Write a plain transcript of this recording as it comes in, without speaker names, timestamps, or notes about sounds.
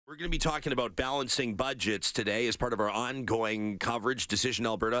We're going to be talking about balancing budgets today as part of our ongoing coverage, Decision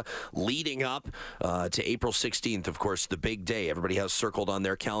Alberta, leading up to April 16th, of course, the big day. Everybody has circled on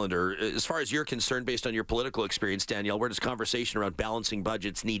their calendar. As far as you're concerned, based on your political experience, Danielle, where does conversation around balancing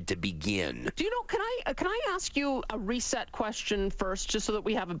budgets need to begin? Do you know, can I ask you a reset question first, just so that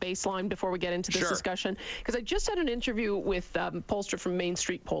we have a baseline before we get into this discussion? Because I just had an interview with pollster from Main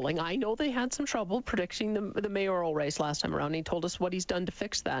Street Polling. I know they had some trouble predicting the mayoral race last time around, and he told us what he's done to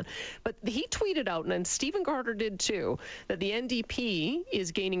fix that. But he tweeted out, and Stephen Carter did too, that the NDP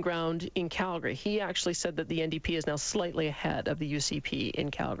is gaining ground in Calgary. He actually said that the NDP is now slightly ahead of the UCP in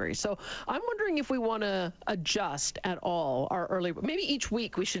Calgary. So I'm wondering if we want to adjust at all our early, maybe each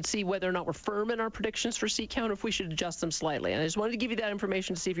week we should see whether or not we're firm in our predictions for seat count, or if we should adjust them slightly. And I just wanted to give you that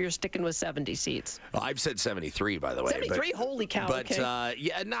information to see if you're sticking with 70 seats. Well, I've said 73, by the way. 73? Holy cow. But, okay.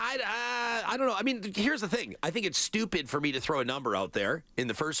 I don't know. I mean, here's the thing. I think it's stupid for me to throw a number out there in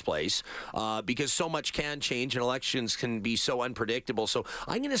the first place. Because so much can change and elections can be so unpredictable. So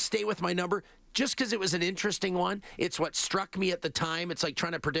I'm going to stay with my number just because it was an interesting one. It's what struck me at the time. It's like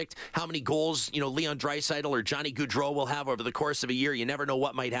trying to predict how many goals, Leon Draisaitl or Johnny Gaudreau will have over the course of a year. You never know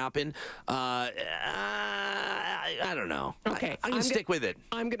what might happen. I don't know. Okay, I'm going to stick with it.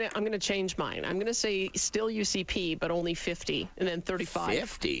 I'm gonna change mine. I'm gonna say still UCP, but only 50, and then 35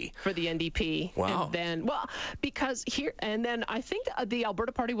 50 for the NDP. Wow. And then, because here, and then I think the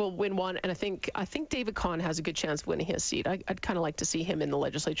Alberta Party will win one, and I think David Kahn has a good chance of winning his seat. I'd kind of like to see him in the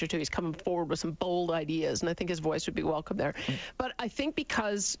legislature too. He's coming forward with some bold ideas, and I think his voice would be welcome there. But I think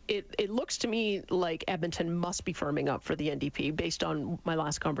because it looks to me like Edmonton must be firming up for the NDP based on my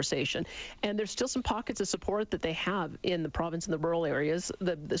last conversation, and there's still some pockets of support that they have in the province and the rural areas,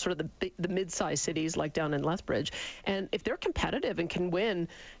 the sort of the mid-sized cities like down in Lethbridge. And if they're competitive and can win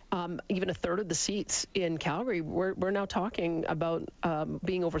even a third of the seats in Calgary, we're now talking about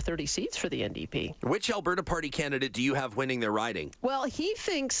being over 30 seats for the NDP. Which Alberta Party candidate do you have winning their riding? Well, he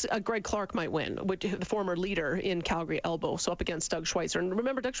thinks Greg Clark might win, the former leader in Calgary Elbow, so up against Doug Schweitzer. And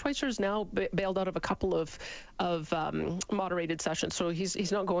remember, Doug Schweitzer is now bailed out of a couple of moderated sessions, so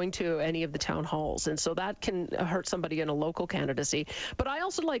he's not going to any of the town halls, and so that can hurt somebody in a local candidacy. But I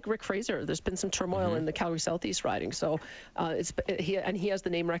also like Rick Fraser. There's been some turmoil in the Calgary Southeast riding, so he has the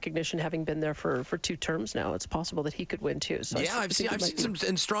name recognition, having been there for 2 terms now. It's possible that he could win too. So yeah, I've seen some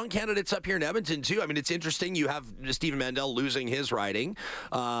and strong candidates up here in Edmonton too. I mean, it's interesting. You have Stephen Mandel losing his riding.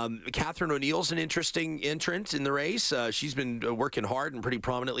 Catherine O'Neill's an interesting entrant in the race. She's been working hard and pretty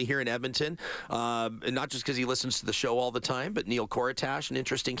prominently here in Edmonton, and not just because he listens to the show all the time, but Neil Coratash, an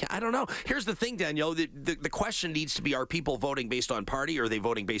interesting. I don't know. Here's the thing, Danielle. The question needs to be: are people voting based on party, or are they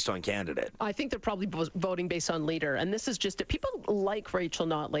voting based on candidate? I think they're probably voting based on leader, and this is just that people like Rachel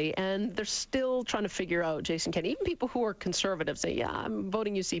Notley, and they're still trying to figure out Jason Kenney. Even people who are conservative say, yeah, I'm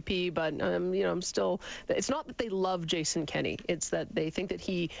voting UCP, but I'm still. It's not that they love Jason Kenney. It's that they think that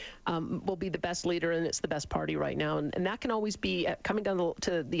he will be the best leader, and it's the best party right now. And that can always be coming down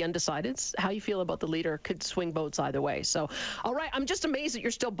to the undecideds. How you feel about the leader could swing votes either way. So, all right, I'm just amazed that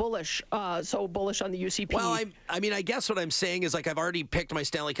you're still bullish, so bullish on the UCP. Well, I guess what I'm saying is, like, I've already picked my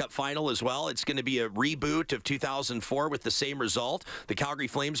Stanley Cup final as well. It's going to be a reboot of 2004 with the same result. The Calgary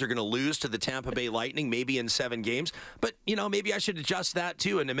Flames are going to lose to the Tampa Bay Lightning, maybe in 7 games. But, maybe I should adjust that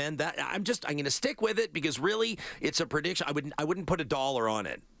too and amend that. I'm going to stick with it because really it's a prediction. I wouldn't put $1 on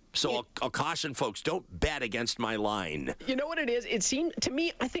it. So I'll caution folks, don't bet against my line. You know what it is? It seemed to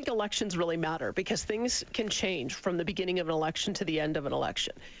me, I think elections really matter because things can change from the beginning of an election to the end of an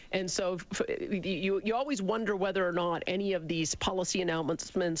election. And so you always wonder whether or not any of these policy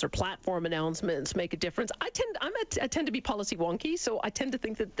announcements or platform announcements make a difference. I tend to be policy wonky, so I tend to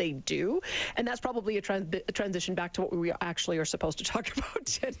think that they do. And that's probably a transition back to what we actually are supposed to talk about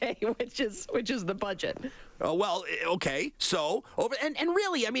today, which is the budget. Well, okay. So, and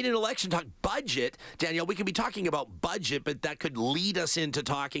really, I mean, in election talk, budget, Danielle, we could be talking about budget, but that could lead us into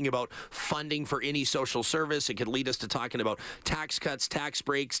talking about funding for any social service. It could lead us to talking about tax cuts, tax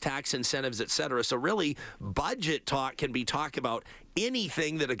breaks, tax incentives, et cetera. So really, budget talk can be talk about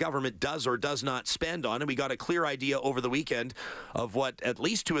anything that a government does or does not spend on. And we got a clear idea over the weekend of what at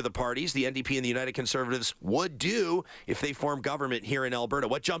least 2 of the parties, the NDP and the United Conservatives, would do if they form government here in Alberta.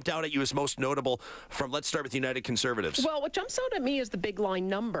 What jumped out at you as most notable from, let's start with the United Conservatives? Well, what jumps out at me is the big line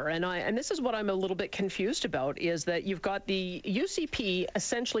number. And this is what I'm a little bit confused about, is that you've got the UCP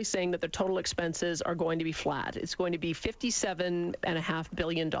essentially saying that their total expenses are going to be flat. It's going to be $57.5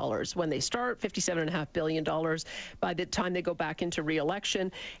 billion when they start, $57.5 billion by the time they go back into to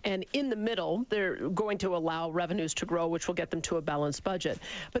re-election. And in the middle, they're going to allow revenues to grow, which will get them to a balanced budget.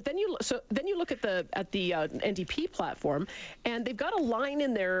 But then you look at the NDP platform, and they've got a line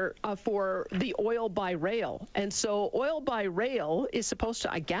in there for the oil by rail. And so oil by rail is supposed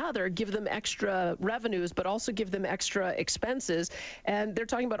to, I gather, give them extra revenues, but also give them extra expenses. And they're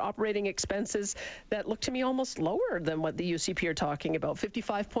talking about operating expenses that look to me almost lower than what the UCP are talking about,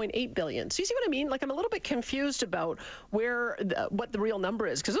 $55.8 billion. So you see what I mean? Like, I'm a little bit confused about what the real number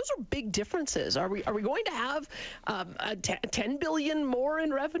is, because those are big differences. Are we going to have $10 billion more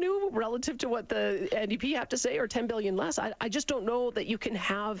in revenue relative to what the NDP have to say, or $10 billion less? I just don't know that you can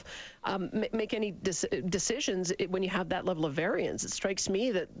have make any decisions when you have that level of variance. It strikes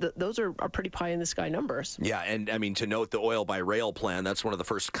me that those are pretty pie in the sky numbers. Yeah, and I mean, to note the oil by rail plan, that's one of the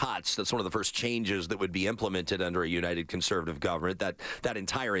first cuts. That's one of the first changes that would be implemented under a United Conservative government. That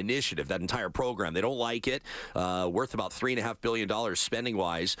entire initiative, that entire program, they don't like it. Worth about $3.5 billion spending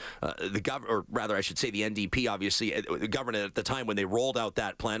wise. Or rather, I should say, the NDP, obviously, the government at the time when they rolled out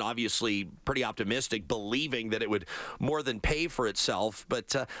that plan, obviously pretty optimistic, believing that it would more than pay for itself.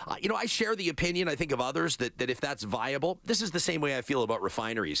 But I share the opinion, I think, of others that if that's viable, this is the same way I feel about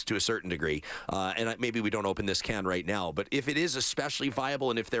refineries to a certain degree. And maybe we don't open this can right now, but if it is especially viable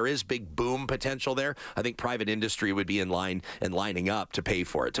and if there is big boom potential there, I think private industry would be in line and lining up to pay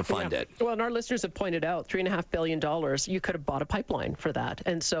for it, to fund it. Well, and our listeners have pointed out $3.5 billion, you could have bought a pipeline for that.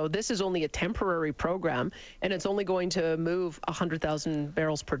 And so this is only a temporary program, and it's only going to move 100,000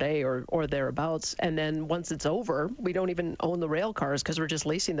 barrels per day or thereabouts. And then once it's over, we don't even own the rail cars because we're just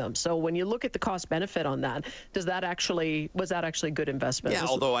leasing them. So when you look at the cost benefit on that, was that actually good investment? Yeah,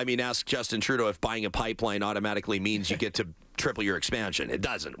 although, I mean, ask Justin Trudeau if buying a pipeline automatically means you get to triple your expansion. It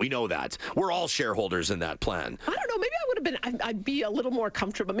doesn't. We know that. We're all shareholders in that plan. I don't know. Maybe I would have been, I'd be a little more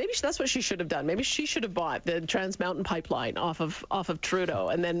comfortable. Maybe that's what she should have done. Maybe she should have bought the Trans Mountain Pipeline off of Trudeau,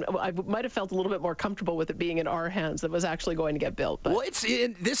 and then I might have felt a little bit more comfortable with it being in our hands that was actually going to get built. But. Well,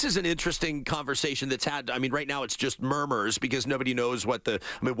 this is an interesting conversation that's had. I mean, right now it's just murmurs because nobody knows what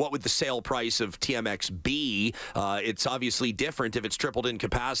would the sale price of TMX be? It's obviously different if it's tripled in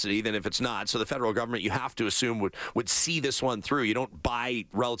capacity than if it's not. So the federal government, you have to assume, would see this one through. You don't buy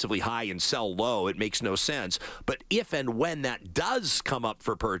relatively high and sell low. It makes no sense. But if and when that does come up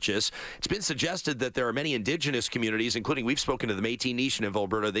for purchase, it's been suggested that there are many Indigenous communities, including we've spoken to the Métis Nation of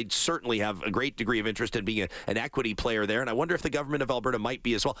Alberta. They'd certainly have a great degree of interest in being an equity player there. And I wonder if the government of Alberta might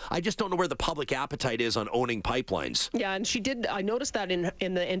be as well. I just don't know where the public appetite is on owning pipelines. Yeah, and I noticed that in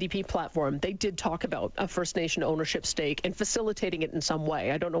the NDP platform, they did talk about a First Nation ownership stake and facilitating it in some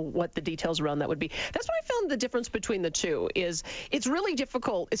way. I don't know what the details around that would be. That's what I found the difference between the two is it's really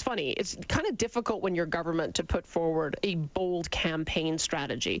difficult. It's funny. It's kind of difficult when you're government to put forward a bold campaign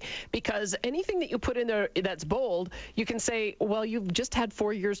strategy, because anything that you put in there that's bold, you can say, well, you've just had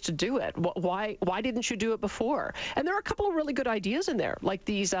 4 years to do it. Why didn't you do it before? And there are a couple of really good ideas in there, like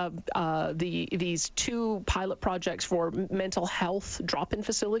these two pilot projects for mental health drop-in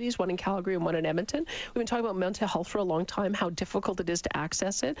facilities, one in Calgary and one in Edmonton. We've been talking about mental health for a long time, how difficult it is to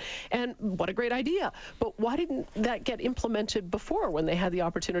access it, and what a great idea. But why didn't that get implemented before when they had the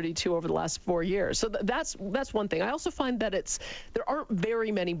opportunity to over the last 4 years? So that's one thing. I also find that there aren't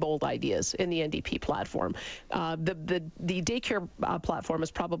very many bold ideas in the NDP platform. The daycare platform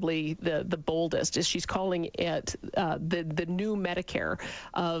is probably the boldest. Is she's calling it the new Medicare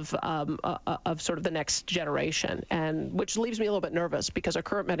of sort of the next generation, and which leaves me a little bit nervous because our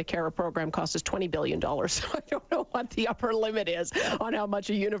current Medicare program costs us $20 billion. So I don't know what the upper limit is on how much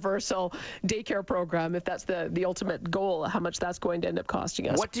a universal daycare program, if that's the ultimate goal, how much that's going to end up costing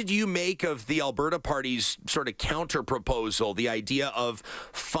us. What did you make of the Alberta Party's sort of counter proposal, the idea of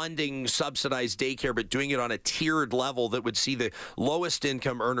funding subsidized daycare but doing it on a tiered level that would see the lowest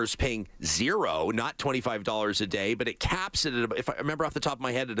income earners paying $0, not $25 a day, but it caps it at, if I remember off the top of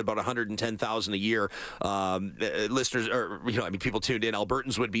my head, at about $110,000 a year. Listeners, or people tuned in,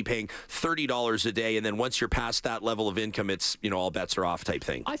 Albertans would be paying $30 a day, and then once you're past that level of income, it's all bets are off type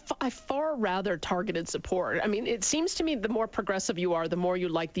thing. I far rather targeted support. I mean, it seems to me the more progressive you are, the more you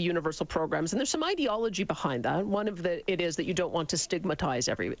like the universal programs, and there's some ideology behind that. One of it is that you don't want to stigmatize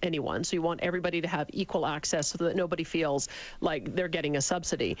anyone, so you want everybody to have equal access so that nobody feels like they're getting a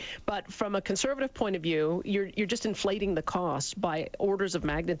subsidy. But from a conservative point of view, you're just inflating the cost by orders of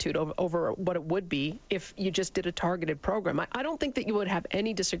magnitude over what it would be if you just did a targeted program. I don't think that you would have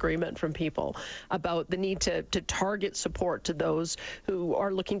any disagreement from people about the need to target support to those who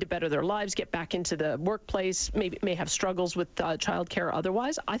are looking to better their lives, get back into the workplace, may have struggles with childcare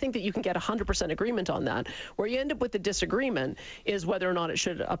otherwise, I think that you can get 100% agreement on that. Where you end up with the disagreement is whether or not it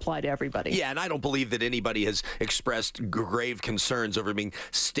should apply to everybody. Yeah, and I don't believe that anybody has expressed grave concerns over being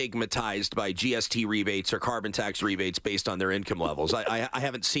stigmatized by GST rebates or carbon tax rebates based on their income levels. I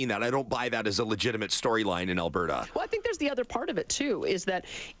haven't seen that. I don't buy that as a legitimate storyline in Alberta. Well, I think there's the other part of it, too, is that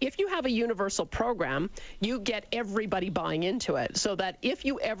if you have a universal program, you get everybody buying into it, so that if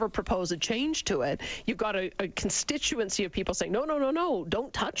you ever propose a change to it, you've got a constituency of people saying, no,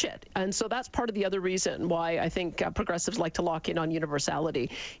 don't touch it. And so that's part of the other reason why I think progressives like to lock in on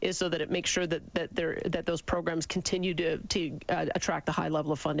universality, is so that it makes sure that those programs continue to attract the high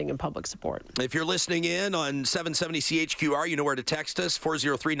level of funding and public support. If you're listening in on 770 CHQR, you know where to text us,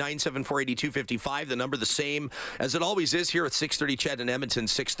 403-974-8255. The number the same as it always is here at 630 CHED in Edmonton,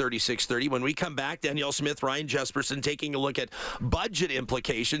 630. When we come back, Danielle Smith Ryan Jespersen taking a look at budget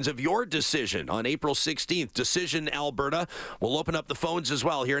implications of your decision on April 16th. Decision Alberta. We'll open up the phones as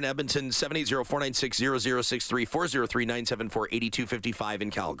well here in Edmonton, 780-496-0063, 403-974-8255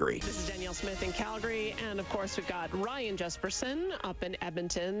 in Calgary. This is Danielle Smith in Calgary, and of course we've got Ryan Jespersen up in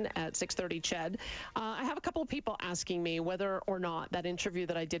Edmonton at 630 CHED. I have a couple of people asking me whether or not that interview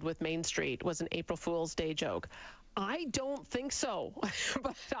that I did with Main Street was an April Fool's Day joke. I don't think so,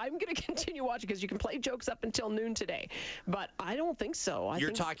 but I'm going to continue watching because you can play jokes up until noon today, but I don't think so.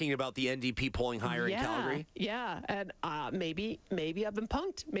 You're talking about the NDP polling higher in Calgary? Yeah, and maybe I've been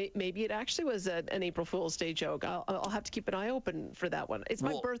punked. Maybe it actually was an April Fool's Day joke. I'll have to keep an eye open for that one. It's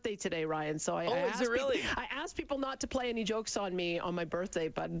my birthday today, Ryan, so I asked people not to play any jokes on me on my birthday,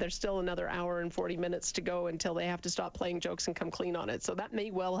 but there's still another hour and 40 minutes to go until they have to stop playing jokes and come clean on it, so that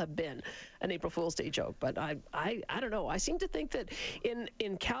may well have been an April Fool's Day joke, but I don't know. I seem to think that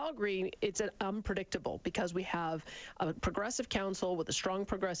in Calgary, it's unpredictable because we have a progressive council with a strong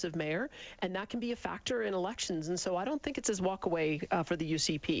progressive mayor, and that can be a factor in elections. And so I don't think it's as walk away for the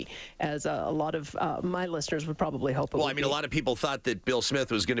UCP as a lot of my listeners would probably hope it would be. A lot of people thought that Bill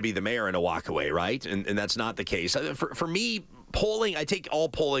Smith was going to be the mayor in a walk away, right? And that's not the case. For me, polling, I take all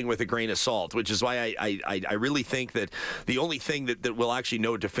polling with a grain of salt, which is why I really think that the only thing that we'll actually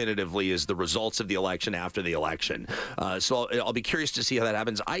know definitively is the results of the election after the election. So I'll be curious to see how that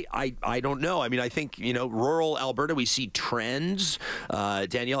happens. I don't know. I mean, I think, rural Alberta, we see trends.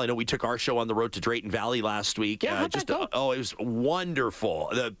 Danielle, I know we took our show on the road to Drayton Valley last week. Yeah, how'd that go? It was wonderful.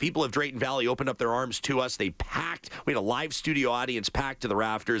 The people of Drayton Valley opened up their arms to us. They packed. We had a live studio audience packed to the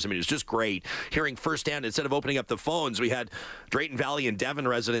rafters. I mean, it was just great. Hearing firsthand, instead of opening up the phones, we had Drayton Valley and Devon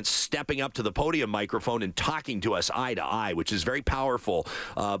residents stepping up to the podium microphone and talking to us eye to eye, which is very powerful.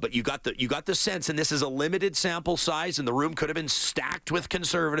 But you got the sense, and this is a limited sample size, and the room could have been stacked with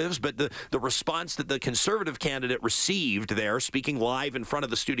conservatives, but the response that the conservative candidate received there, speaking live in front of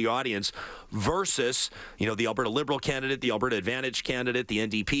the studio audience, versus the Alberta Liberal candidate, the Alberta Advantage candidate, the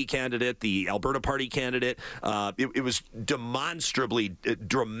NDP candidate, the Alberta Party candidate, it was demonstrably,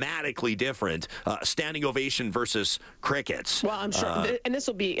 dramatically different. Standing ovation versus crickets. Well, I'm sure, and this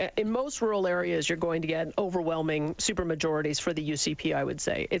will be in most rural areas. You're going to get overwhelming supermajorities for the UCP. I would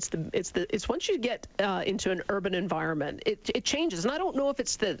say it's once you get into an urban environment, it changes, and I don't know if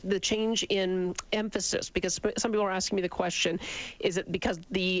it's the change in emphasis, because some people are asking me the question: is it because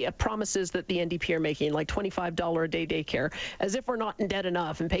the promises that the NDP are making, like $25 a day daycare, as if we're not in debt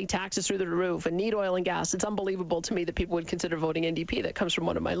enough and pay taxes through the roof and need oil and gas? It's unbelievable to me that people would consider voting NDP. That comes from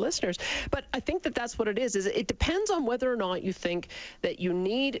one of my listeners, but I think that's what it is. It depends on whether or not you think that you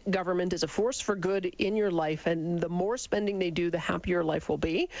need government as a force for good in your life, and the more spending they do, the happier your life will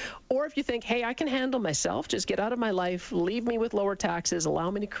be. Or if you think, hey, I can handle myself, just get out of my life, leave me with lower taxes,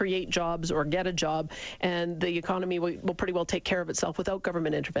 allow me to create jobs or get a job, and the economy will pretty well take care of itself without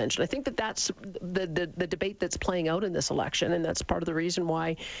government intervention. I think that's the debate that's playing out in this election, and that's part of the reason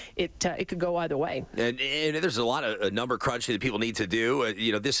why it could go either way. And there's a lot of number crunching that people need to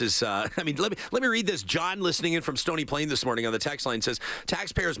do. This is, let me read this. John, listening in from Stony Plain this morning on the text line, says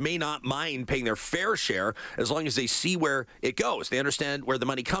taxpayers may not mind paying their fair share as long as they see where it goes. They understand where the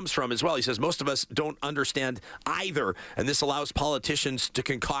money comes from as well. He says most of us don't understand either, and this allows politicians to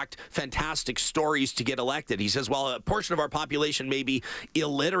concoct fantastic stories to get elected. He says while a portion of our population may be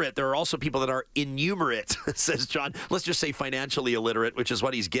illiterate, there are also people that are innumerate, says John. Let's just say financially illiterate, which is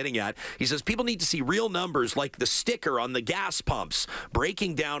what he's getting at. He says people need to see real numbers like the sticker on the gas pumps,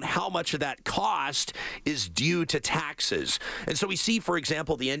 breaking down how much of that cost is due to taxes. taxes. And so we see, for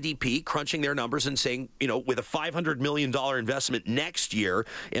example, the NDP crunching their numbers and saying, with a $500 million investment next year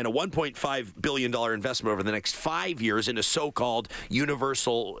and a $1.5 billion investment over the next 5 years in a so-called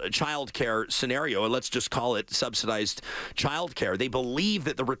universal child care scenario, and let's just call it subsidized child care, they believe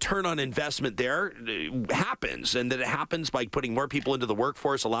that the return on investment there happens, and that it happens by putting more people into the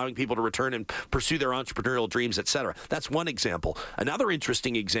workforce, allowing people to return and pursue their entrepreneurial dreams, etc. That's one example. Another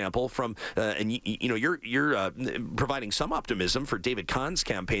interesting example from, and you're providing some optimism for David Kahn's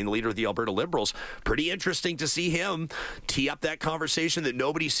campaign, the leader of the Alberta Liberals. Pretty interesting to see him tee up that conversation that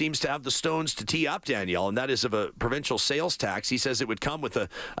nobody seems to have the stones to tee up, Danielle, and that is of a provincial sales tax. He says it would come with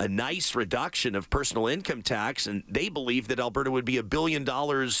a nice reduction of personal income tax, and they believe that Alberta would be $1 billion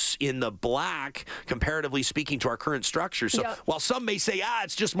in the black, comparatively speaking, to our current structure. So while some may say,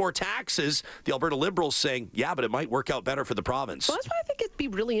 it's just more taxes, the Alberta Liberals saying, yeah, but it might work out better for the province. Well, that's why I think it'd be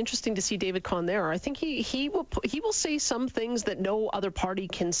really interesting to see David Kahn there. I think he will say some things that no other party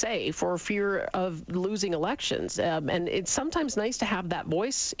can say for fear of losing elections. And it's sometimes nice to have that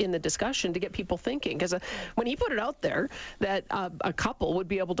voice in the discussion to get people thinking. Because when he put it out there that a couple would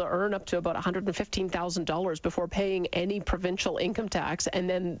be able to earn up to about $115,000 before paying any provincial income tax, and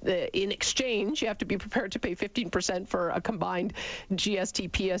then in exchange you have to be prepared to pay 15% for a combined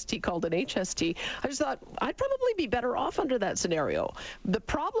GST, PST called an HST, I just thought I'd probably be better off under that scenario. The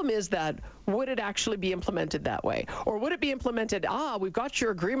problem is that would it actually be implemented that way? Or would it be implemented, we've got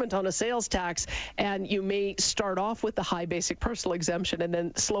your agreement on a sales tax, and you may start off with the high basic personal exemption, and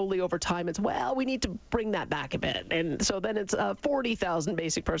then slowly over time it's, we need to bring that back a bit. And so then it's a 40,000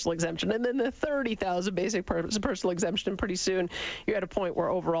 basic personal exemption, and then the 30,000 basic personal exemption, and pretty soon you're at a point where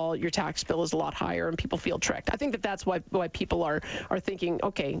overall your tax bill is a lot higher and people feel tricked. I think that's why people are thinking,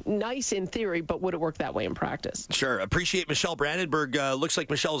 okay, nice in theory, but would it work that way in practice? Sure. Appreciate Michelle Brandenburg. Looks like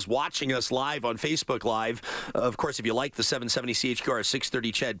Michelle is watching us live on Facebook Live. Of course, if you like the 770 CHQR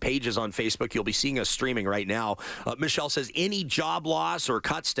 630 CHED pages on Facebook, you'll be seeing us streaming right now. Michelle says any job loss or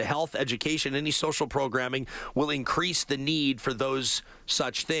cuts to health, education, any social programming will increase the need for those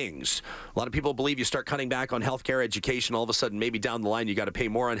such things. A lot of people believe you start cutting back on healthcare, education, all of a sudden maybe down the line you got to pay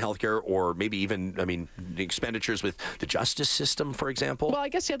more on healthcare, or maybe even, expenditures with the justice system, for example. Well, I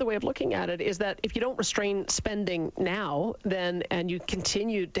guess the other way of looking at it is that if you don't restrain spending now, and you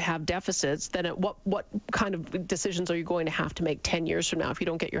continue to have deficits, then what kind of decisions are you going to have to make 10 years from now if you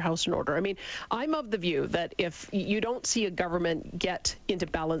don't get your house in order? I'm of the view that if you don't see a government get into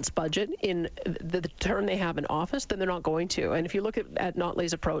balanced budget in the term they have in office, then they're not going to. And if you look at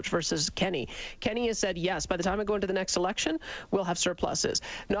Notley's approach versus Kenny has said, yes, by the time I go into the next election, we'll have surpluses.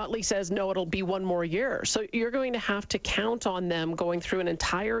 Notley says, no, it'll be one more year. So you're going to have to count on them going through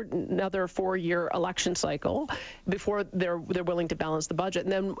another 4-year election cycle before they're willing to balance the budget.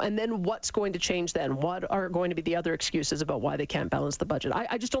 And then what's going to change then? What are going to be the other excuses about why they can't balance the budget?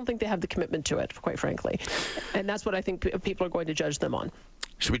 I just don't think they have the commitment to it, quite frankly. And that's what I think people are going to judge them on.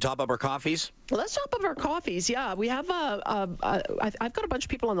 Should we top up our coffees? Let's top up our coffees. Yeah, we have I've got a bunch of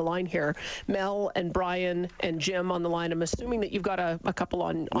people on the line here. Mel and Brian and Jim on the line. I'm assuming that you've got a couple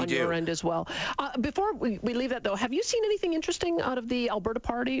on your end as well. Before we leave that, though, have you seen anything interesting out of the Alberta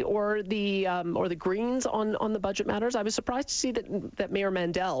Party or the Greens on the budget matters? I was surprised to see that Mayor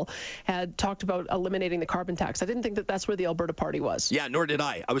Mandel had talked about eliminating the carbon tax. I didn't think that that's where the Alberta Party was. Yeah, nor did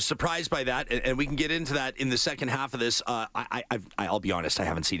I. I was surprised by that, and we can get into that in the second half of this. I'll be honest,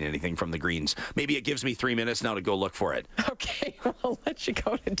 I haven't seen anything from the Greens. Maybe it gives me 3 minutes now to go look for it. Okay, I'll let you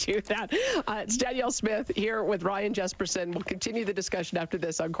go to do that. It's Danielle Smith here with Ryan Jespersen. We'll continue the discussion after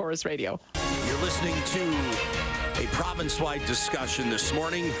this on Chorus Radio. You're listening to a province-wide discussion this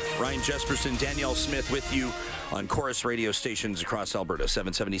morning. Ryan Jespersen, Danielle Smith with you on Chorus radio stations across Alberta,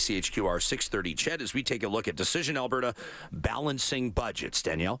 770 CHQR 630 CHED, as we take a look at Decision Alberta balancing budgets.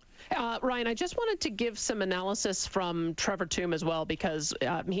 Danielle? Ryan, I just wanted to give some analysis from Trevor Toome as well, because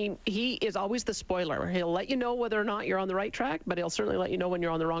he is always the spoiler. He'll let you know whether or not you're on the right track, but he'll certainly let you know when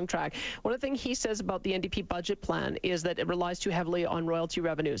you're on the wrong track. One of the things he says about the NDP budget plan is that it relies too heavily on royalty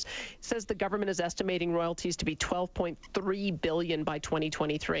revenues. He says the government is estimating royalties to be $12.3 billion by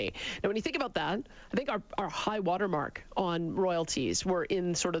 2023. Now, when you think about that, I think our high watermark on royalties were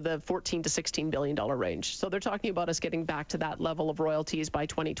in sort of the $14 to $16 billion range. So they're talking about us getting back to that level of royalties by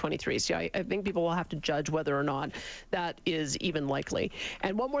 2023. So I think people will have to judge whether or not that is even likely.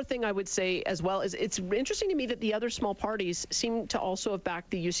 And one more thing I would say as well is it's interesting to me that the other small parties seem to also have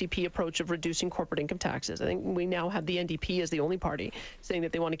backed the UCP approach of reducing corporate income taxes. I think we now have the NDP as the only party saying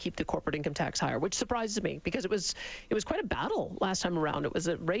that they want to keep the corporate income tax higher, which surprises me because it was quite a battle last time around. It was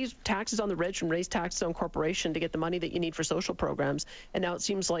raise taxes on the rich and raise taxes on corporations. jurisdiction to get the money that you need for social programs. And now it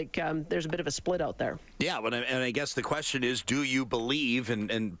seems like there's a bit of a split out there. Yeah, and I guess the question is, do you believe,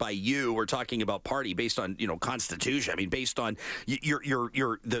 and by you, we're talking about party based on, Constitution. I mean, based on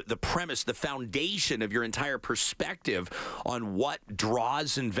the premise, the foundation of your entire perspective on what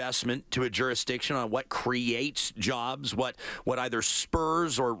draws investment to a jurisdiction, on what creates jobs, what either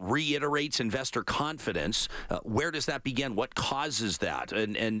spurs or reiterates investor confidence. Where does that begin? What causes that?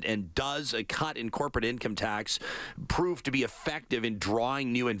 And does a cut in corporate income tax prove to be effective in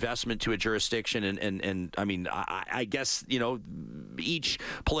drawing new investment to a jurisdiction? And I mean, I guess, each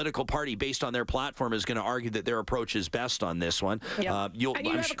political party based on their platform is going to argue that their approach is best on this one. Yeah. And you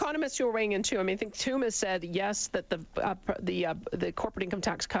have economists who are weighing in too. I mean, I think Toom has said yes, that the corporate income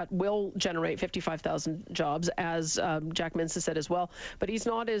tax cut will generate 55,000 jobs, as Jack Mintz has said as well. But he's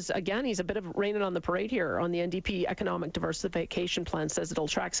not he's a bit of raining on the parade here on the NDP economic diversification plan. Says it'll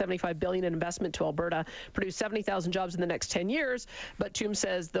attract $75 billion in investment to Alberta, produce 70,000 jobs in the next 10 years. But Toom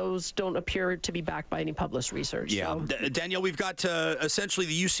says those don't appear to be backed by any published research. Yeah. So. Danielle, we've got essentially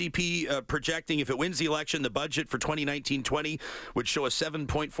the UCP projecting, if it wins the election, the budget for 2019-20 would show a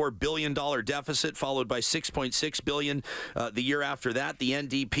 $7.4 billion deficit, followed by $6.6 billion the year after that. The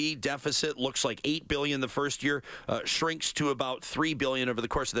NDP deficit looks like $8 billion the first year, shrinks to about $3 billion over the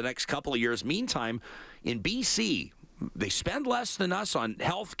course of the next couple of years. Meantime, in BC, they spend less than us on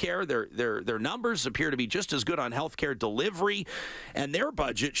health care. Their numbers appear to be just as good on health care delivery, and their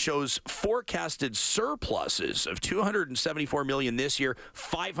budget shows forecasted surpluses of $274 million this year,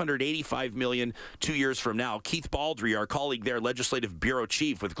 $585 million 2 years from now. Keith Baldry, our colleague there, Legislative Bureau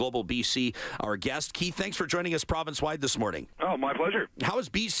Chief with Global BC, our guest. Keith, thanks for joining us province-wide this morning. Oh, my pleasure. How is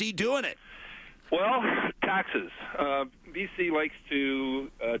BC doing it? Well, taxes. BC likes to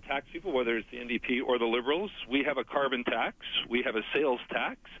tax people, whether it's the NDP or the Liberals. We have a carbon tax. We have a sales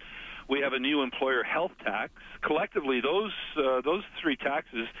tax. We have a new employer health tax. Collectively, those three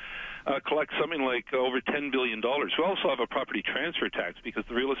taxes collect something like over $10 billion. We also have a property transfer tax because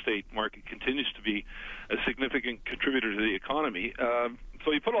the real estate market continues to be a significant contributor to the economy.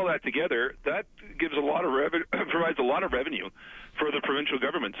 So you put all that together, that gives provides a lot of revenue for the provincial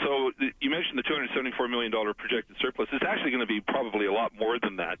government. So you mentioned the $274 million projected surplus. It's actually going to be probably a lot more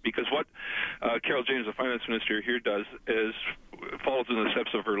than that, because what Carol James, the finance minister here, does is follows in the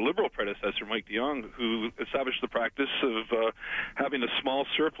steps of her Liberal predecessor, Mike de Jong, who established the practice of having a small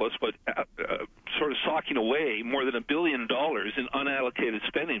surplus, but sort of socking away more than $1 billion in unallocated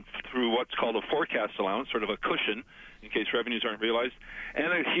spending through what's called a forecast allowance, sort of a cushion in case revenues aren't realized, and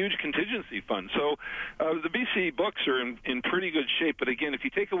a huge contingency fund. So the BC books are in pretty good shape. But again, if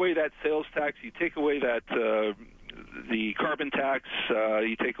you take away that sales tax, you take away that the carbon tax,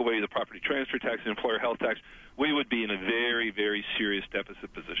 you take away the property transfer tax, the employer health tax, we would be in a very, very serious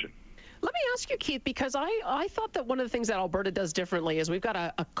deficit position. Let me ask you, Keith, because I thought that one of the things that Alberta does differently is we've got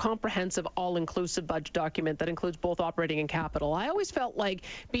a comprehensive, all-inclusive budget document that includes both operating and capital. I always felt like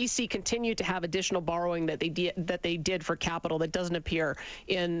BC continued to have additional borrowing that they did for capital that doesn't appear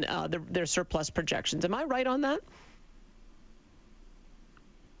in their surplus projections. Am I right on that?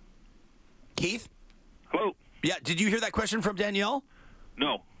 Keith? Hello? Yeah, did you hear that question from Danielle?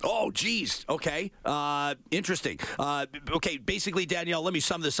 No. Oh, geez. Okay. Interesting. Okay, basically, Danielle, let me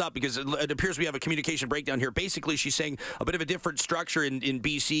sum this up because it appears we have a communication breakdown here. Basically, she's saying a bit of a different structure in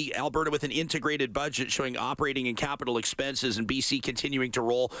BC, Alberta with an integrated budget showing operating and capital expenses, and BC continuing to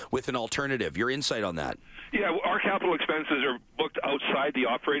roll with an alternative. Your insight on that? Yeah, our capital expenses are booked outside the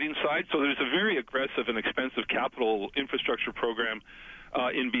operating side, so there's a very aggressive and expensive capital infrastructure program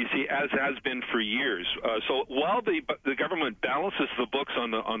in BC, as has been for years. So while the government balances the books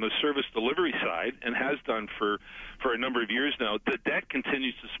on the service delivery side, and has done for a number of years now, the debt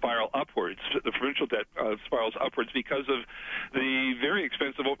continues to spiral upwards. The provincial debt spirals upwards because of the very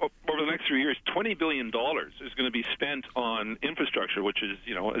expensive, over the next 3 years, $20 billion is going to be spent on infrastructure, which is,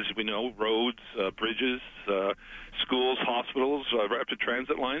 as we know, roads, bridges, schools, hospitals, rapid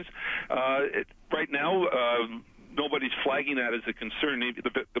transit lines. Right now, nobody's flagging that as a concern.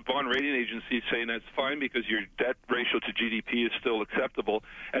 The bond rating agency is saying that's fine because your debt ratio to GDP is still acceptable.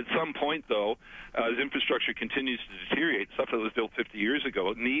 At some point, though, as infrastructure continues to deteriorate, stuff that was built 50 years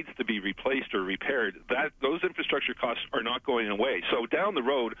ago, it needs to be replaced or repaired. Those infrastructure costs are not going away. So down the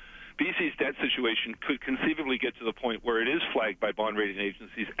road, BC's debt situation could conceivably get to the point where it is flagged by bond rating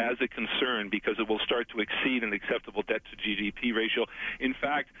agencies as a concern because it will start to exceed an acceptable debt to GDP ratio. In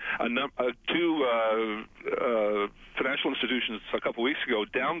fact, two financial institutions a couple weeks ago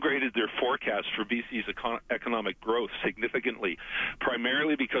downgraded their forecast for BC's economic growth significantly,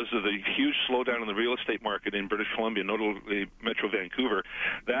 primarily because of the huge slowdown in the real estate market in British Columbia, notably Metro Vancouver.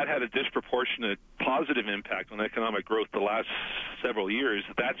 That had a disproportionate positive impact on economic growth the last several years.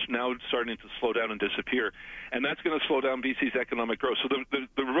 That's now starting to slow down and disappear, and that's going to slow down BC's economic growth. So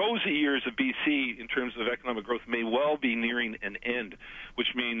the rosy years of BC in terms of economic growth may well be nearing an end,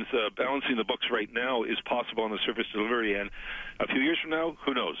 which means balancing the books right now is possible on the service delivery end. A few years from now,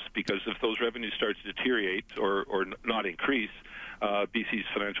 who knows? Because if those revenues start to deteriorate or not increase, BC's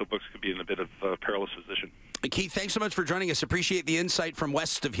financial books could be in a bit of a perilous position. Keith, thanks so much for joining us. Appreciate the insight from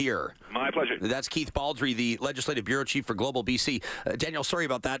west of here. My pleasure. That's Keith Baldry, the Legislative Bureau Chief for Global BC. Danielle, sorry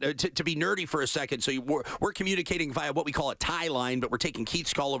about that. To be nerdy for a second, so we're communicating via what we call a tie line, but we're taking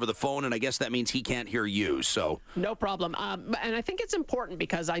Keith's call over the phone, and I guess that means he can't hear you. So no problem. And I think it's important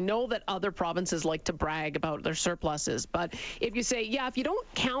because I know that other provinces like to brag about their surpluses. But if you say, if you don't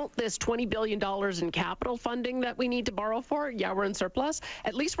count this $20 billion in capital funding that we need to borrow for, we're in surplus.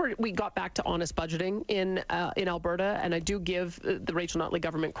 At least we got back to honest budgeting in Alberta, and I do give the Rachel Notley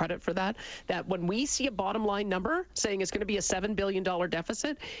government credit for that when we see a bottom line number saying it's going to be a $7 billion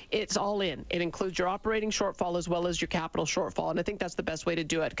deficit, it's all in. It includes your operating shortfall as well as your capital shortfall, and I think that's the best way to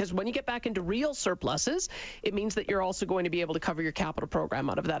do it, because when you get back into real surpluses, it means that you're also going to be able to cover your capital program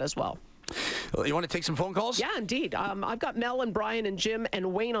out of that as well. You want to take some phone calls? Yeah, indeed. I've got Mel and Brian and Jim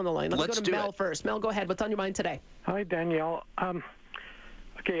and Wayne on the line. Let's go to Mel first. Mel, go ahead. What's on your mind today? Hi, Danielle.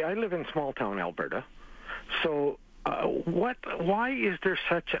 Okay, I live in small town Alberta. So why is there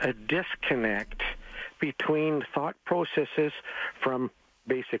such a disconnect between thought processes from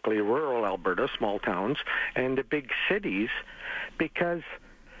basically rural Alberta, small towns, and the big cities? Because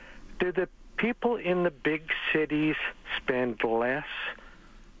do the people in the big cities spend less,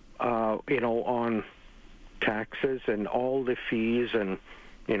 on taxes and all the fees and,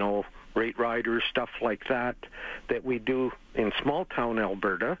 rate riders, stuff like that we do in small town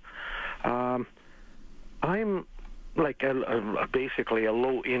Alberta? I'm like basically a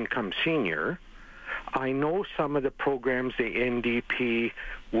low-income senior. I know some of the programs the NDP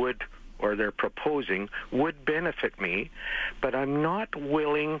they're proposing would benefit me, but I'm not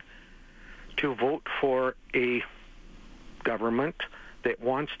willing to vote for a government that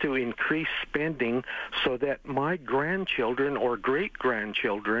wants to increase spending so that my grandchildren or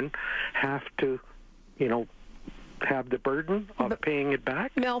great-grandchildren have to, have the burden of paying it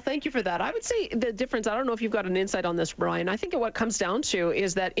back. Mel, thank you for that. I would say the difference, I don't know if you've got an insight on this, Brian. I think what it comes down to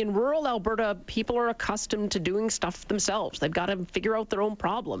is that in rural Alberta, people are accustomed to doing stuff themselves. They've got to figure out their own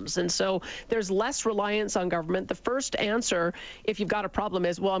problems. And so there's less reliance on government. The first answer, if you've got a problem,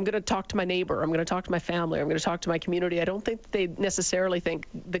 is, I'm going to talk to my neighbor. I'm going to talk to my family. I'm going to talk to my community. I don't think they necessarily think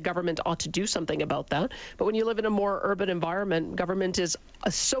the government ought to do something about that. But when you live in a more urban environment, government is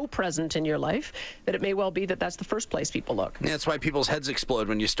so present in your life that it may well be that that's the first place people look. Yeah, that's why people's heads explode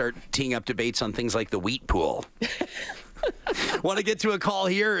when you start teeing up debates on things like the wheat pool. Want to get to a call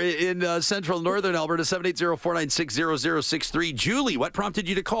here in central northern Alberta, 780-496-0063. Julie, what prompted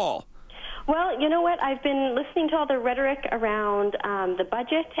you to call? Well, you know what? I've been listening to all the rhetoric around the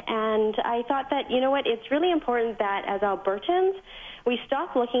budget, and I thought that, it's really important that as Albertans, we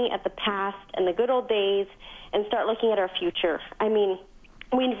stop looking at the past and the good old days and start looking at our future. I mean,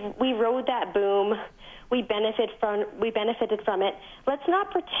 we rode that boom. We benefited from it. Let's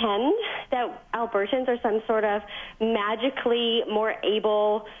not pretend that Albertans are some sort of magically more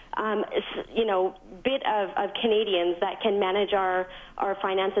able, bit of Canadians that can manage our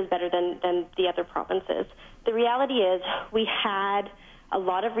finances better than the other provinces. The reality is we had a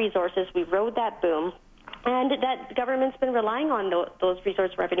lot of resources. We rode that boom. And that the government's been relying on those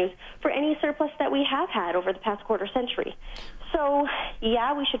resource revenues for any surplus that we have had over the past quarter century. So,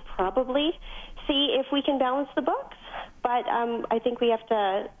 we should probably see if we can balance the books. But I think we have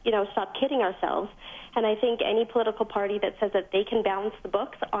to, stop kidding ourselves. And I think any political party that says that they can balance the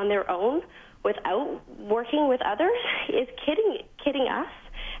books on their own without working with others is kidding us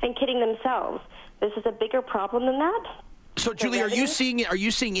and kidding themselves. This is a bigger problem than that. So, Julie, are you seeing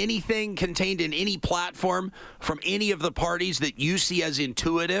anything contained in any platform from any of the parties that you see as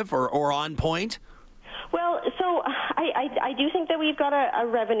intuitive or on point? Well, so I do think that we've got a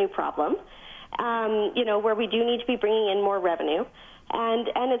revenue problem, where we do need to be bringing in more revenue. And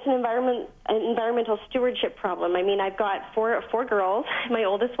it's an environmental stewardship problem. I mean, I've got four girls. My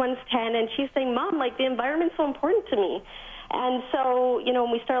oldest one's 10, and she's saying, Mom, the environment's so important to me. And so,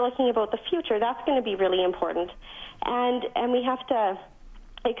 when we start looking about the future, that's going to be really important. And we have to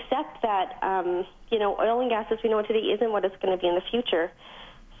accept that, oil and gas as we know it today isn't what it's going to be in the future.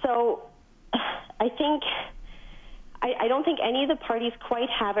 So I think I don't think any of the parties quite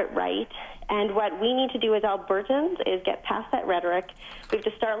have it right. And what we need to do as Albertans is get past that rhetoric. We have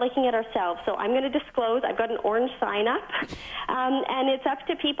to start looking at ourselves. So I'm going to disclose I've got an orange sign up, and it's up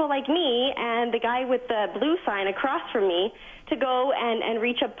to people like me and the guy with the blue sign across from me to go and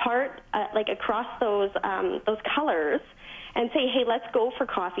reach apart, like across those colors, and say, hey, let's go for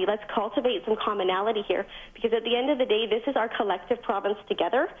coffee. Let's cultivate some commonality here, because at the end of the day, this is our collective province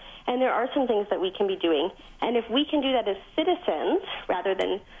together, and there are some things that we can be doing. And if we can do that as citizens rather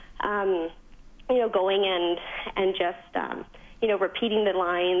than, going and just, repeating the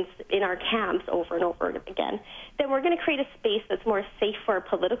lines in our camps over and over again, then we're going to create a space that's more safe for our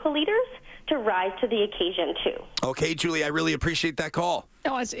political leaders to rise to the occasion, too. Okay, Julie, I really appreciate that call.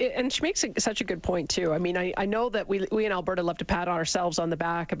 No, and she makes such a good point, too. I mean, I know that we in Alberta love to pat ourselves on the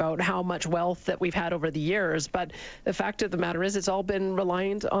back about how much wealth that we've had over the years, but the fact of the matter is it's all been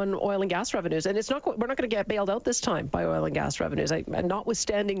reliant on oil and gas revenues, and we're not going to get bailed out this time by oil and gas revenues. And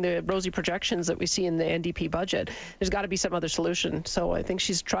notwithstanding the rosy projections that we see in the NDP budget, there's got to be some other solution. So I think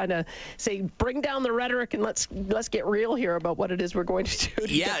she's trying to say, bring down the rhetoric and let's get real here about what it is we're going to do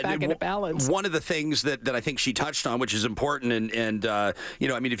to get back into balance. One of the things that I think she touched on, which is important, and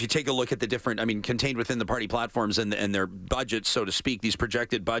if you take a look at the different, contained within the party platforms and their budgets, so to speak, these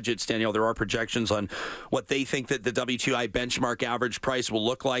projected budgets, Danielle, there are projections on what they think that the WTI benchmark average price will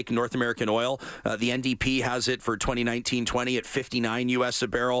look like, North American oil. The NDP has it for 2019-20 at $59 US a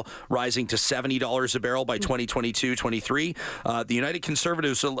barrel, rising to $70 a barrel by 2022-23. The United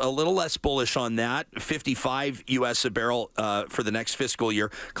Conservatives a little less bullish on that, $55 US a barrel for the next fiscal year,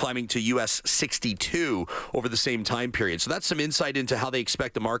 climbing to US 62 over the same time period. So that's some insight into how they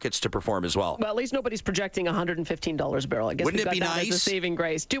expect the markets to perform as well. Well, at least nobody's projecting $115 a barrel. I guess wouldn't it be that nice? As a saving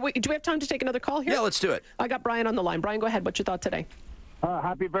grace. Do we have time to take another call here? Yeah, let's do it. I got Brian on the line. Brian, go ahead. What's your thought today?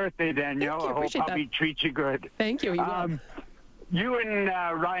 Happy birthday, Danielle. I hope Hubby treats you good. Thank you. You and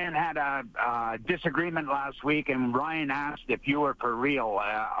Ryan had a disagreement last week, and Ryan asked if you were for real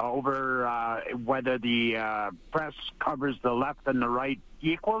over whether the press covers the left and the right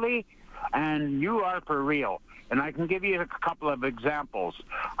equally, and you are for real. And I can give you a couple of examples.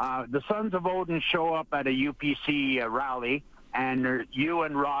 The Sons of Odin show up at a UPC rally, and you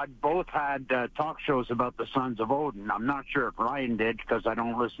and Rod both had talk shows about the Sons of Odin. I'm not sure if Ryan did, because I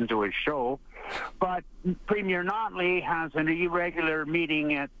don't listen to his show. But Premier Notley has an irregular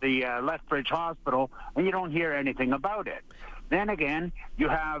meeting at the Lethbridge Hospital, and you don't hear anything about it. Then again, you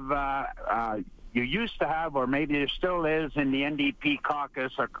have... you used to have, or maybe there still is, in the NDP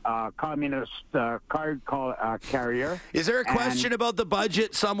caucus, a communist card carrier. Is there a question about the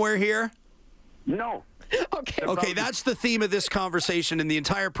budget somewhere here? No. Okay, that's the theme of this conversation, and the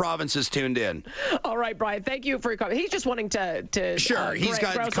entire province is tuned in. All right, Brian, thank you for your comment. He's just wanting to sure, he's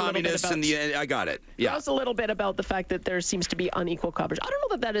got communists and I got it. Yeah. Grouse a little bit about the fact that there seems to be unequal coverage. I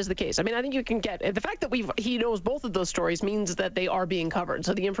don't know that is the case. I think you can get the fact that he knows both of those stories means that they are being covered,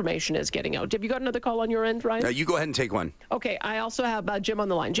 so the information is getting out. Have you got another call on your end, Ryan? You go ahead and take one. Okay, I also have Jim on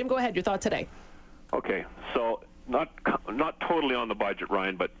the line. Jim, go ahead. Your thought today. Okay, so not totally on the budget,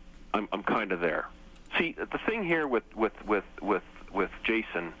 Ryan, but I'm kind of there. See, the thing here with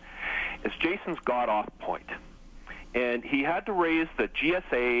Jason is Jason's got off point. And he had to raise the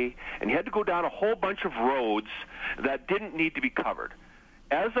GSA, and he had to go down a whole bunch of roads that didn't need to be covered.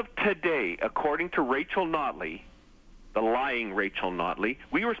 As of today, according to Rachel Notley, the lying Rachel Notley,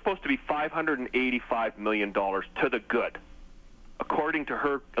 we were supposed to be $585 million to the good, according to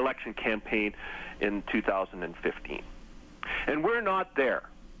her election campaign in 2015. And we're not there.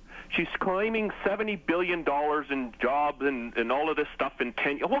 She's claiming $70 billion in jobs and all of this stuff in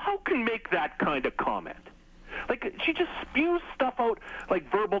 10 years. Well, how can you make that kind of comment? Like, she just spews stuff out like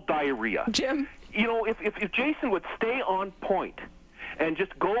verbal diarrhea. Jim? If Jason would stay on point and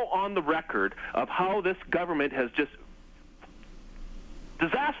just go on the record of how this government has just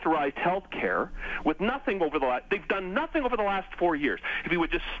disasterized health care with nothing over the last... They've done nothing over the last 4 years. If he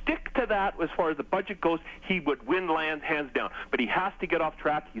would just stick to that as far as the budget goes, he would win hands down. But he has to get off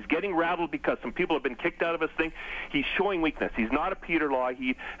track. He's getting rattled because some people have been kicked out of his thing. He's showing weakness. He's not a Peter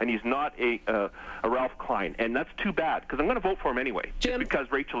Lougheed, and he's not a Ralph Klein. And that's too bad, because I'm going to vote for him anyway, just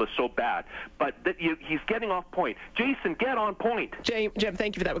because Rachel is so bad. But he's getting off point. Jason, get on point. Jim,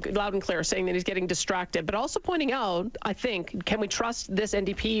 thank you for that. Loud and clear, saying that he's getting distracted, but also pointing out, I think, can we trust this this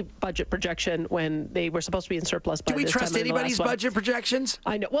NDP budget projection when they were supposed to be in surplus by Do we this time. trust anybody's budget projections?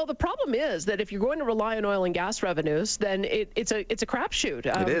 I know. Well, the problem is that if you're going to rely on oil and gas revenues, then it's a crapshoot.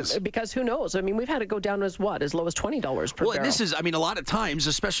 It is. Because who knows? I mean, we've had it go down as low as $20 per barrel. And this is, I mean, a lot of times,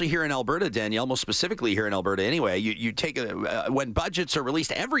 especially here in Alberta, Danielle, most specifically here in Alberta anyway, you take when budgets are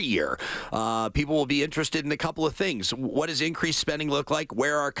released every year, people will be interested in a couple of things. What does increased spending look like?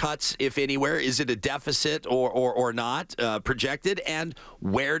 Where are cuts, if anywhere? Is it a deficit or not projected? And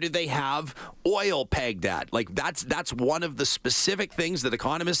where do they have oil pegged at? Like that's one of the specific things that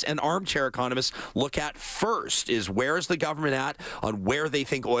economists and armchair economists look at first, is where is the government at on where they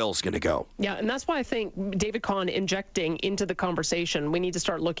think oil is going to go. Yeah, and that's why I think David Kahn injecting into the conversation, we need to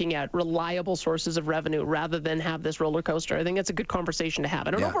start looking at reliable sources of revenue rather than have this roller coaster. I think that's a good conversation to have.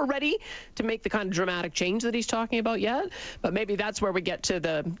 I don't know if we're ready to make the kind of dramatic change that he's talking about yet, but maybe that's where we get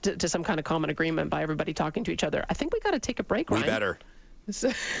to some kind of common agreement by everybody talking to each other. I think we got to take a break, Ryan. We better.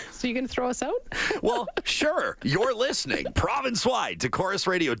 So you going to throw us out? Well, sure. You're listening province-wide to Chorus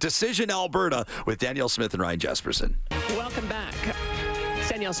Radio, Decision Alberta, with Danielle Smith and Ryan Jespersen. Welcome back.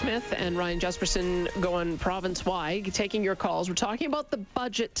 Danielle Smith and Ryan Jespersen going province-wide, taking your calls. We're talking about the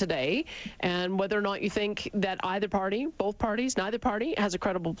budget today and whether or not you think that either party, both parties, neither party has a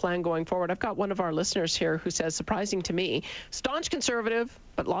credible plan going forward. I've got one of our listeners here who says, surprising to me, staunch conservative,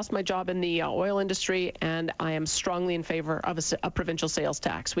 but lost my job in the oil industry, and I am strongly in favor of a provincial sales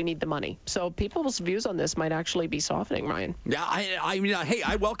tax. We need the money. So people's views on this might actually be softening, Ryan. Yeah, I mean, hey,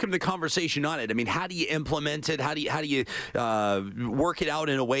 I welcome the conversation on it. I mean, how do you implement it? How do you work it out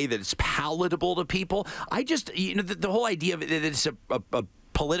in a way that it's palatable to people? I just, the whole idea of it, that it's a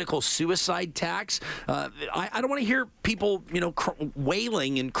political suicide tax. I don't want to hear people,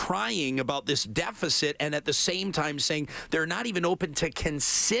 wailing and crying about this deficit and at the same time saying they're not even open to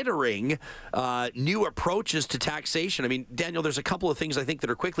considering new approaches to taxation. I mean, Daniel, there's a couple of things I think that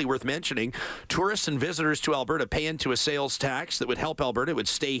are quickly worth mentioning. Tourists and visitors to Alberta pay into a sales tax that would help Alberta. It would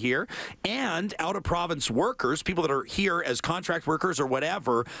stay here. And out-of-province workers, people that are here as contract workers or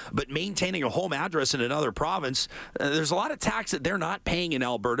whatever, but maintaining a home address in another province, there's a lot of tax that they're not paying in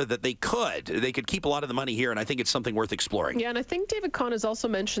Alberta that they could keep a lot of the money here, and I think it's something worth exploring. Yeah, and I think David Kahn has also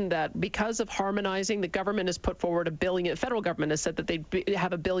mentioned that because of harmonizing, the government has put forward $1 billion. Federal government has said that they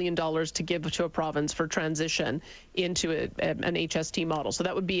have $1 billion to give to a province for transition into an HST model. So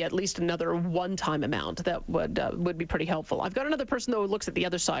that would be at least another one-time amount that would be pretty helpful. I've got another person though who looks at the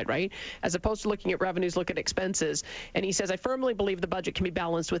other side, right? As opposed to looking at revenues, look at expenses, and he says, I firmly believe the budget can be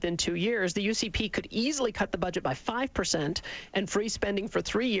balanced within 2 years. The UCP could easily cut the budget by 5% and freeze spending for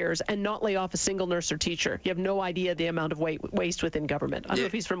 3 years and not lay off a single nurse or teacher. You have no idea the amount of waste within government. I don't know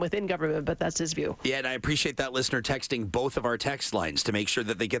if he's from within government, but that's his view. Yeah, and I appreciate that listener texting both of our text lines to make sure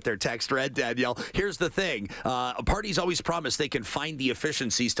that they get their text read, Danielle. Here's the thing. Parties always promise they can find the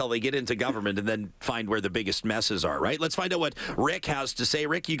efficiencies till they get into government and then find where the biggest messes are, right? Let's find out what Rick has to say.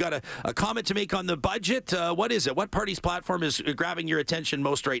 Rick, you got a comment to make on the budget. What is it? What party's platform is grabbing your attention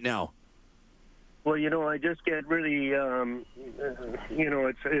most right now? Well, I just get really,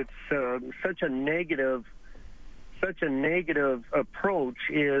 it's such a negative approach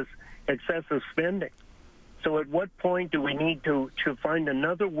is excessive spending. So at what point do we need to find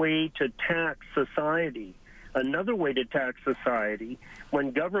another way to tax society when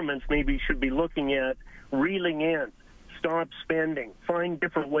governments maybe should be looking at reeling in, stop spending, find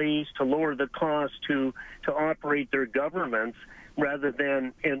different ways to lower the cost to operate their governments, rather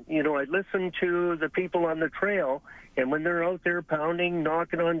than, I listen to the people on the trail, and when they're out there pounding,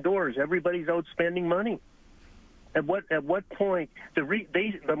 knocking on doors, everybody's out spending money. At what point,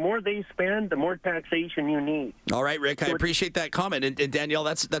 the more they spend, the more taxation you need. All right, Rick, I appreciate that comment, and Danielle,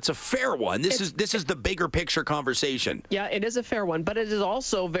 that's a fair one. This is the bigger picture conversation. Yeah, it is a fair one, but it is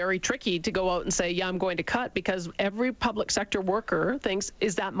also very tricky to go out and say, yeah, I'm going to cut, because every public sector worker thinks,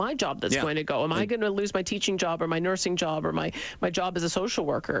 is that my job that's going to go? Am I going to lose my teaching job or my nursing job or my job as a social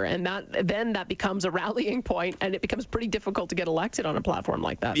worker? And that becomes a rallying point, and it becomes pretty difficult to get elected on a platform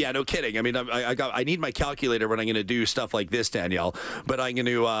like that. Yeah, no kidding. I mean, I need my calculator when I'm going to do stuff like this, Danielle, but I'm going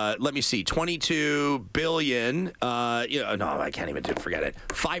to let me see, 22 billion. No, I can't even forget it.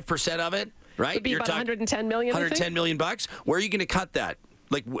 5% of it, right? Would be about 110 million. 110 million bucks. Where are you going to cut that?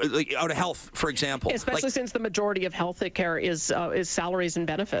 Like out of health, for example. Especially since the majority of health care is salaries and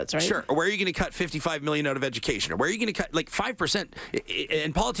benefits, right? Sure. Or where are you going to cut $55 million out of education? Or where are you going to cut like 5%?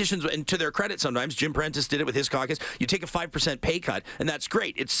 And politicians, and to their credit sometimes, Jim Prentice did it with his caucus, you take a 5% pay cut, and that's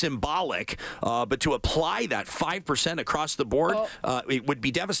great. It's symbolic. But to apply that 5% across the board, it would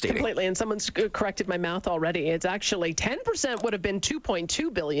be devastating. Completely. And someone's corrected my math already. It's actually 10% would have been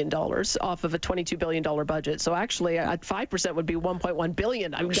 $2.2 billion off of a $22 billion budget. So actually, at 5% would be $1.1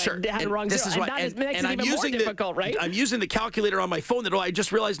 billion. I'm sure. I had it wrong. This is why, makes it even more difficult, right? I'm using the calculator on my phone that I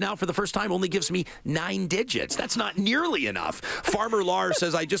just realized now for the first time only gives me 9 digits. That's not nearly enough. Farmer Lar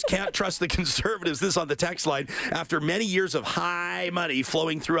says, I just can't trust the Conservatives. This on the text line. After many years of high money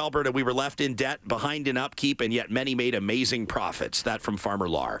flowing through Alberta, we were left in debt, behind in upkeep, and yet many made amazing profits. That from Farmer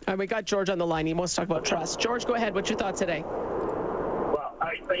Lar. And we got George on the line. He wants to talk about trust. George, go ahead. What's your thoughts today? Well,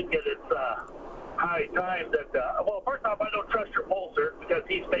 I think that it's high time that, well, first off, I don't trust your pollster because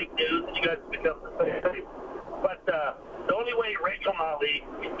he's fake news and you guys become the same thing. But the only way Rachel Molly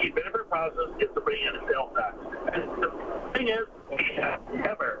can keep benefit process is to bring in a sales tax. And the thing is, we have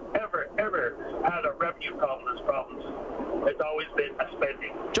never had a revenue problem as problems. It's always been a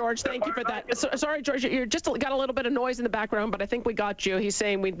spending. George, thank you for that. Sorry, George, you're just got a little bit of noise in the background, but I think we got you. He's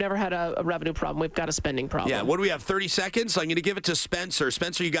saying we've never had a revenue problem. We've got a spending problem. Yeah, what do we have, 30 seconds? I'm going to give it to Spencer.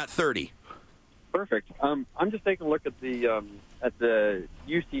 Spencer, you got 30. Perfect. I'm just taking a look at the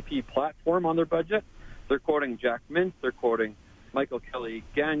UCP platform on their budget. They're quoting Jack Mintz. They're quoting Michael Kelly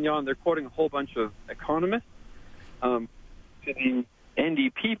Gagnon. They're quoting a whole bunch of economists. To the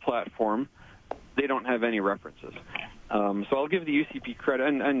NDP platform, they don't have any references. So I'll give the UCP credit.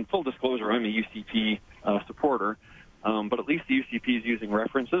 And full disclosure, I'm a UCP supporter. But at least the UCP is using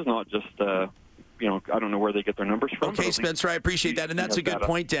references, not just I don't know where they get their numbers from. Okay, Spencer, I appreciate that. And that's a good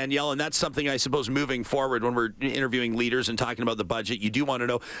point, Danielle. And that's something I suppose moving forward when we're interviewing leaders and talking about the budget, you do want to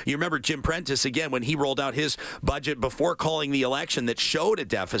know. You remember Jim Prentice, again, when he rolled out his budget before calling the election that showed a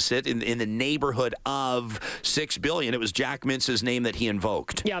deficit in the neighborhood of $6 billion. It was Jack Mintz's name that he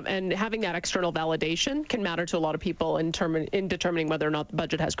invoked. Yeah, and having that external validation can matter to a lot of people in determining whether or not the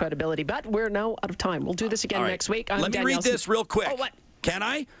budget has credibility. But we're now out of time. We'll do this again next week. Let me read this real quick. Oh, what? Can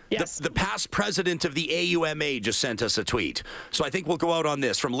I? Yes. The past president of the AUMA just sent us a tweet. So I think we'll go out on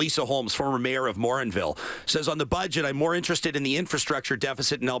this from Lisa Holmes, former mayor of Morinville. Says, on the budget, I'm more interested in the infrastructure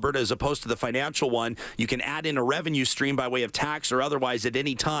deficit in Alberta as opposed to the financial one. You can add in a revenue stream by way of tax or otherwise at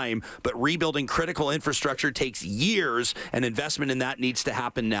any time, but rebuilding critical infrastructure takes years, and investment in that needs to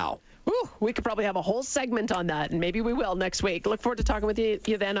happen now. Ooh, we could probably have a whole segment on that, and maybe we will next week. Look forward to talking with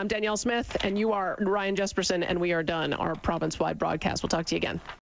you then. I'm Danielle Smith, and you are Ryan Jespersen, and we are done our province-wide broadcast. We'll talk to you again.